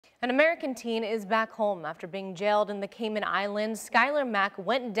An American teen is back home after being jailed in the Cayman Islands. Skylar Mack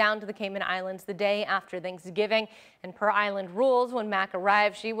went down to the Cayman Islands the day after Thanksgiving, and per island rules, when Mack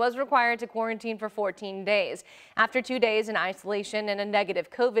arrived, she was required to quarantine for 14 days. After 2 days in isolation and a negative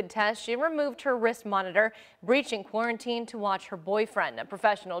COVID test, she removed her wrist monitor, breaching quarantine to watch her boyfriend, a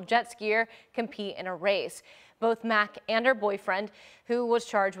professional jet skier, compete in a race. Both Mack and her boyfriend, who was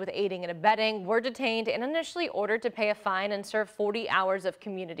charged with aiding and abetting, were detained and initially ordered to pay a fine and serve 40 hours of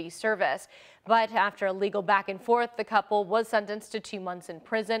community service. But after a legal back and forth, the couple was sentenced to 2 months in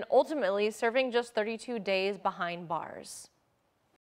prison, ultimately serving just 32 days behind bars.